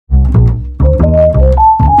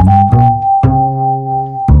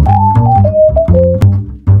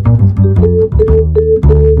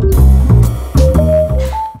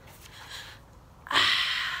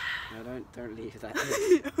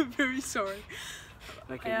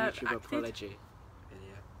Like a YouTube apology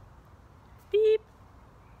video. Beep.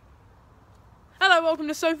 Hello, welcome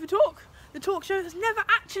to Sofa Talk, the talk show that's never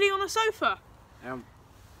actually on a sofa.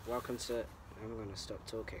 Welcome to. I'm gonna stop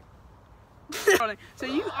talking. So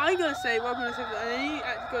I gotta say welcome to Sofa, and you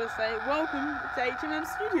actually gotta say welcome to H&M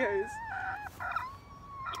Studios.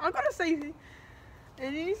 I gotta say, and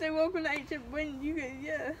then you say welcome to H&M when you go,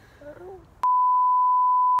 yeah.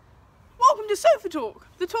 Welcome to Sofa Talk,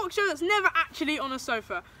 the talk show that's never actually on a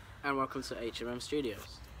sofa. And welcome to H&M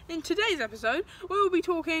Studios. In today's episode, we will be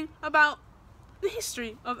talking about the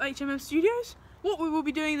history of H&M Studios, what we will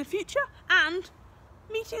be doing in the future, and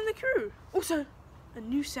meeting the crew. Also, a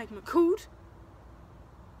new segment called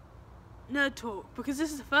Nerd Talk, because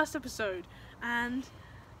this is the first episode, and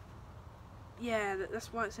yeah,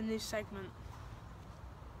 that's why it's a new segment.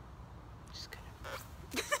 Just kidding.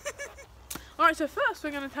 Alright, so first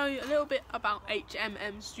we're going to tell you a little bit about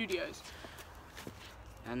H&M Studios.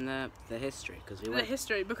 And the history, because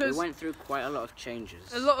we went through quite a lot of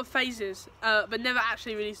changes. A lot of phases, but never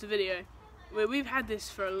actually released a video. We've had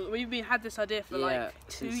this idea for like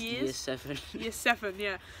 2 years. Year 7. Year 7,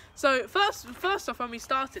 yeah. So first off, when we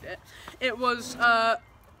started it, it was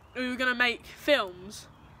we were gonna make films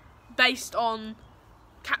based on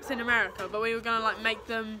Captain America, but we were gonna like make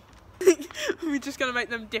them. We were just gonna make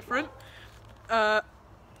them different.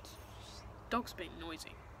 Dog's being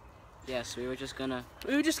noisy. Yes, we were just gonna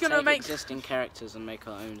make existing characters and make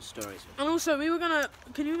our own stories. And also,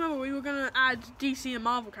 can you remember we were gonna add DC and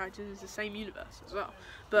Marvel characters into the same universe as well?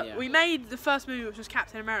 But yeah. We made the first movie, which was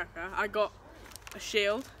Captain America. I got a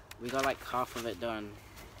shield. We got like half of it done.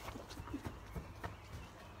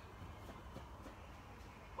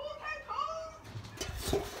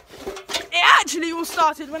 It actually all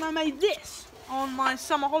started when I made this on my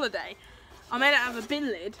summer holiday. I made it out of a bin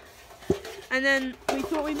lid. And then we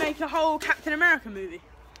thought we'd make a whole Captain America movie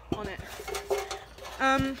on it.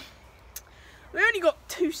 We only got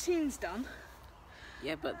 2 scenes done.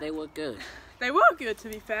 Yeah, but they were good. They were good, to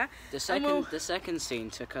be fair. The second scene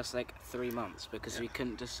took us like 3 months because we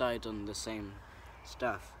couldn't decide on the same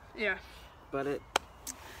stuff. Yeah. But it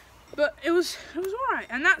was alright.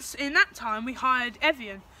 And in that time we hired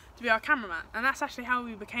Evian to be our cameraman, and that's actually how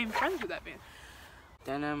we became friends with Evian.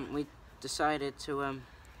 Then we decided to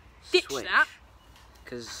ditch switch, that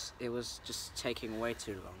because it was just taking way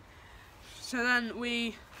too long. So then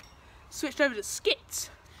we switched over to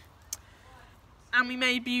skits, and we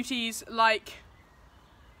made beauties like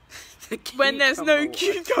when there's no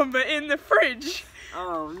cucumber in the fridge.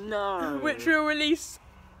 Oh no! Which we'll release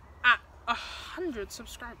at 100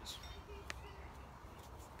 subscribers.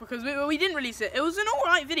 Because we didn't release it. It was an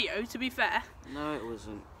alright video, to be fair. No, it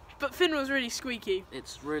wasn't. But Finn was really squeaky.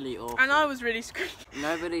 It's really awful. And I was really squeaky.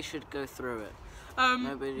 Nobody should go through it.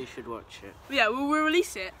 Nobody should watch it. Yeah, we'll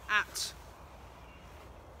release it at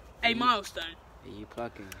a milestone. Are you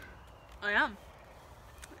plugging? I am.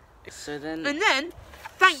 So then... And then,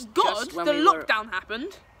 thank God, the lockdown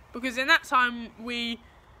happened. Because in that time, we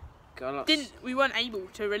weren't able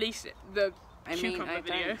to release it, the cucumber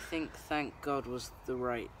video. I don't think thank God was the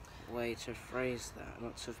right way to phrase that.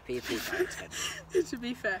 Lots of people got attended. To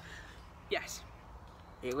be fair, yes.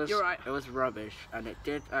 You're right. It was rubbish, and it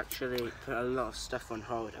did actually put a lot of stuff on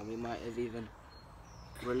hold, and we might have even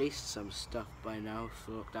released some stuff by now if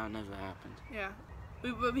lockdown never happened. Yeah.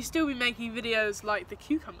 We'd still be making videos like the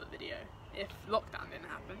cucumber video if lockdown didn't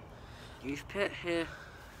happen. You've put here,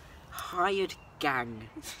 hired gang.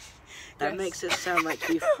 That makes it sound like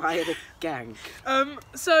you've hired a gang.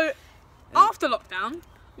 So, after lockdown,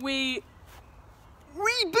 we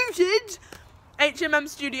rebooted H&M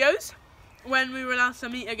Studios when we were allowed to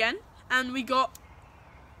meet again, and we got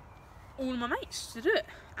all of my mates to do it,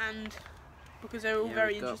 and because they were all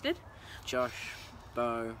very interested. Josh,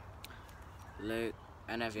 Bo, Luke,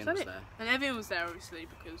 and Evian was there. And Evian was there, obviously,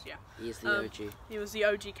 because he's the OG. He was the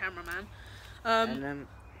OG cameraman.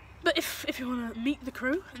 But if you want to meet the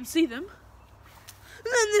crew and see them,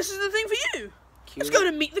 then this is the thing for you. Let's go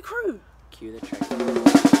to meet the crew. Cue the track.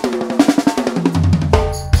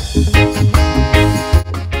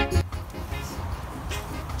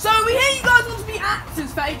 So we hear you guys want to be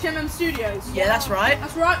actors for H&M Studios. Yeah, that's right.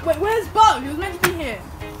 That's right. Wait, where's Bo? He was meant to be here.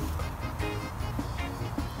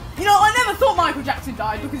 You know, I never thought Michael Jackson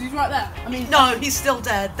died because he's right there. I mean, no, he's still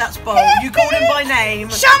dead. That's Bo. You called him by name.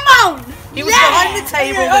 Shimon! He was behind the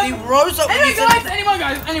table, then he rose up.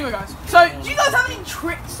 Anyway, guys. So, do you guys have any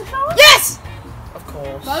tricks to show us? Yes! Of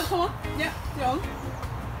course. Guys, come on. Yeah, go on.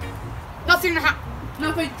 Nothing in the hat.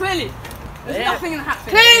 Nothing. Clearly. There's nothing in the hat.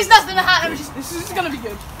 Clearly there's nothing in the hat. This is going to be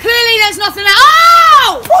good. Clearly there's nothing in the hat.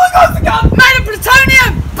 Oh! Oh, my God, the gun! Made of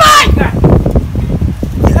plutonium! Bang!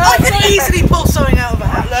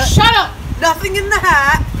 something in the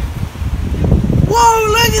hat.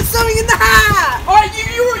 Whoa, look, it's something in the hat. All right,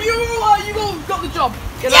 you all got the job.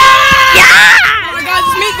 Yeah! Alright guys,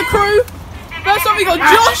 let's meet the crew. First up we got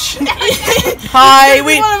Josh. Hi, He's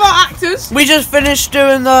one of our actors. we just finished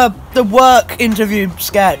doing the work interview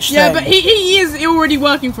sketch. Yeah, thing. but he is already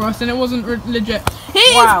working for us and it wasn't legit. He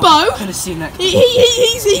Wow. is Bo. Could have seen that.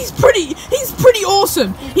 He's pretty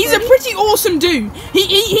awesome. He's a pretty awesome dude.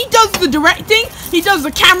 He does the directing, he does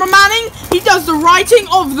the cameramanning, he does the writing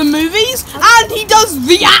of the movies, and he does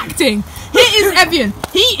the acting. Here is Evian.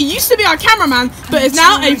 He used to be our cameraman, but is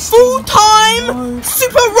now a full-time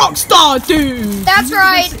super rock star dude. That's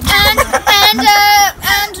right.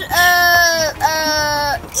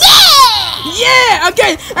 Yeah.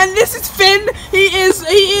 Okay. And this is Finn. He is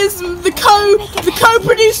the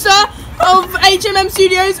co-producer of HMM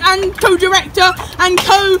Studios and co-director and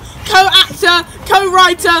co-actor,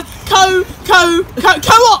 co-writer,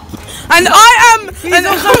 co-op. And I am. He's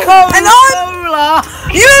also Coca-Cola.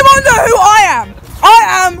 You want to know who I am?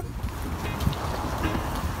 I am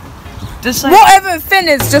Just say whatever Finn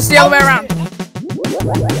is, just the other way around.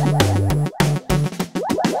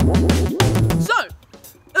 So,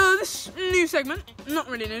 this new segment, not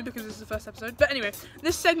really new because this is the first episode, but anyway,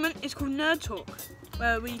 this segment is called Nerd Talk,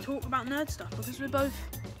 where we talk about nerd stuff because we're both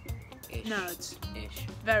nerds. Ish.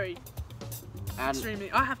 Very, And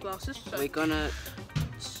extremely. I have glasses, so. we're gonna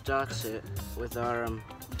start it with our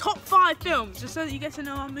Top 5 films, just so that you get to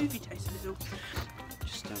know our movie taste a little.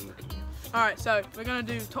 just look at you. Alright, so we're gonna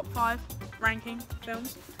do top 5 ranking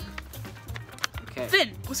films. Okay.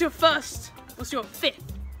 Finn, what's your fifth? Okay.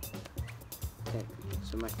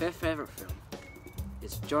 So my fifth favorite film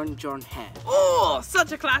is John Hare. Oh,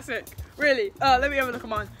 such a classic. Really. Let me have a look at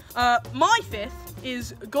mine. My fifth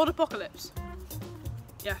is God Apocalypse.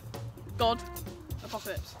 Yeah. God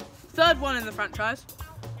Apocalypse. Third one in the franchise.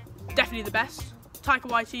 Definitely the best. Taika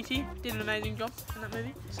Waititi did an amazing job in that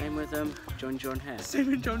movie. Same with John Hare.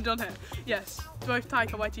 Same with John Hare. Yes. Both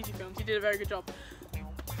Taika Waititi films. He did a very good job.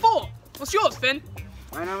 4. What's yours, Finn?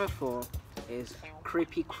 My number 4 is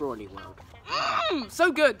Creepy Crawly World.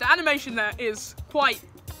 So good. The animation there is quite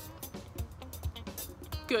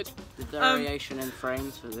good. The variation in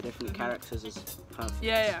frames for the different characters is perfect.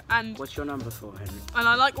 Yeah. And What's your number 4, Henry?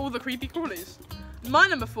 I like all the creepy crawlies. My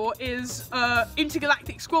number 4 is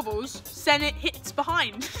Intergalactic Squabbles, Senate Hits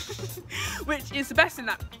Behind, which is the best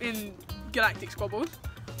in Galactic Squabbles.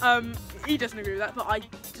 He doesn't agree with that, but I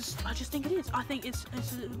just think it is. I think it's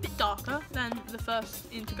a bit darker than the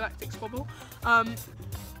first Intergalactic Squabble,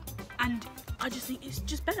 and I just think it's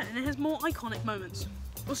just better, and it has more iconic moments.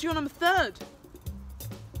 What's your number 3rd,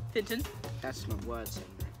 Finton? That's my words,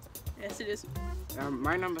 Henry. Yes, it is.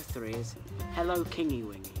 My number 3 is Hello Kingy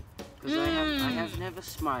Wingy. Because I have never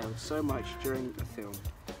smiled so much during a film.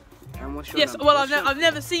 And what's your Yes, number? well, What's your-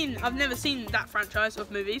 I've never seen that franchise of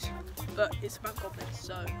movies, but it's about goblins,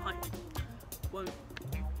 so I won't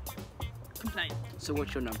complain. So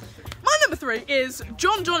what's your number 3? My number 3 is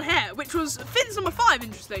John Hare, which was Finn's number 5.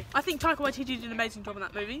 Interestingly, I think Taika Waititi did an amazing job in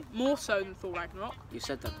that movie, more so than Thor Ragnarok. You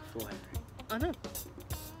said that before, Henry. I know.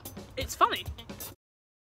 It's funny.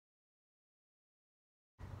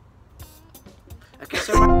 Okay,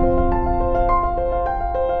 so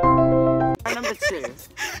my number 2 is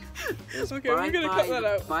Okay, we're gonna cut that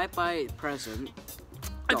out. Bye Bye Present.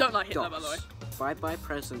 I don't like Hitler, by the way. Bye Bye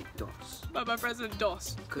Present DOS. By President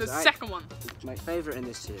DOS, the 'Cause I- second one. My favourite in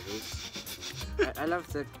this series. I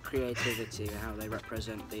love the creativity and how they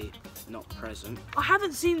represent the not present. I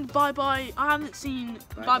haven't seen Bye Bye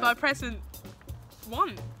Bye Present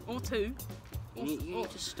 1 or 2. You need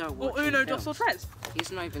to start Or watching Uno, films. Dos, or Tres.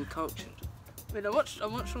 He's not even cultured. I mean, I watched all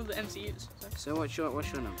the MCUs. So. So what's your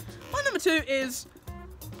number? My number 2 is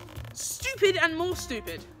Stupid and More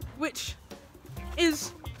Stupid, which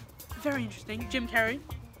is very interesting. Jim Carrey,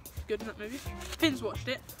 good in that movie. Finn's watched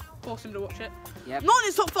it, forced him to watch it. Yep. Not in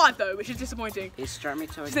his top 5 though, which is disappointing. He strapped me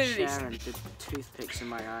to a To say the chair least. and did toothpicks in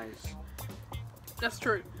my eyes. That's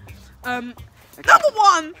true. Okay. Number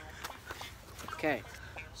 1. Okay.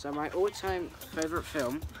 So my all-time favourite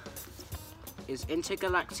film is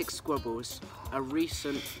Intergalactic Squabbles, a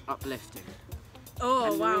recent uplifting. Oh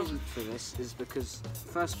And the wow. reason for this is because,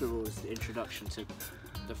 first of all, is the introduction to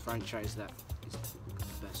the franchise that is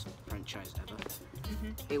the best franchise ever.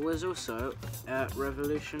 It was also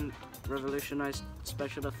revolutionized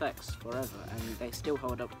special effects forever, and they still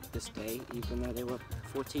hold up this day, even though they were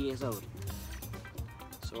 40 years old.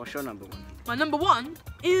 So what's your number 1? My number 1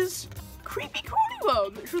 is Creepy Crawly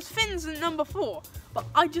World, which was Finn's number 4, but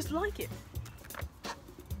I just like it.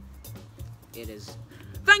 It is.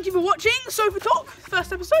 Thank you for watching Sofa Talk,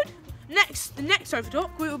 first episode. next sofa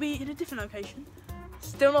talk, we will be in a different location.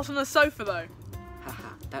 Still not on the sofa though. Haha,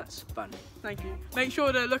 that's funny. Thank you. Make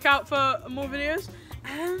sure to look out for more videos,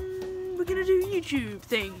 and we're gonna do YouTube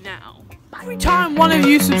thing now. Every time one of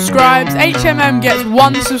you subscribes, HMM gets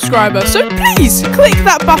 1 subscriber. So please click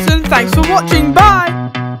that button. Thanks for watching.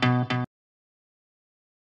 Bye.